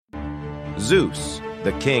Zeus,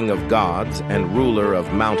 the king of gods and ruler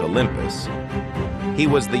of Mount Olympus. He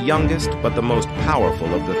was the youngest but the most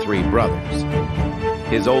powerful of the three brothers.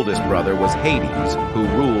 His oldest brother was Hades, who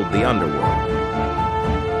ruled the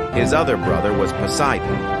underworld. His other brother was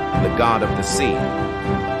Poseidon, the god of the sea.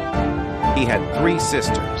 He had three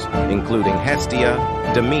sisters, including Hestia,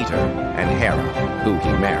 Demeter, and Hera, who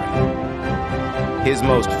he married. His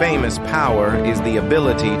most famous power is the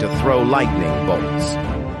ability to throw lightning bolts.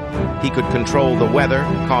 He could control the weather,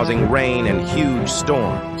 causing rain and huge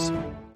storms.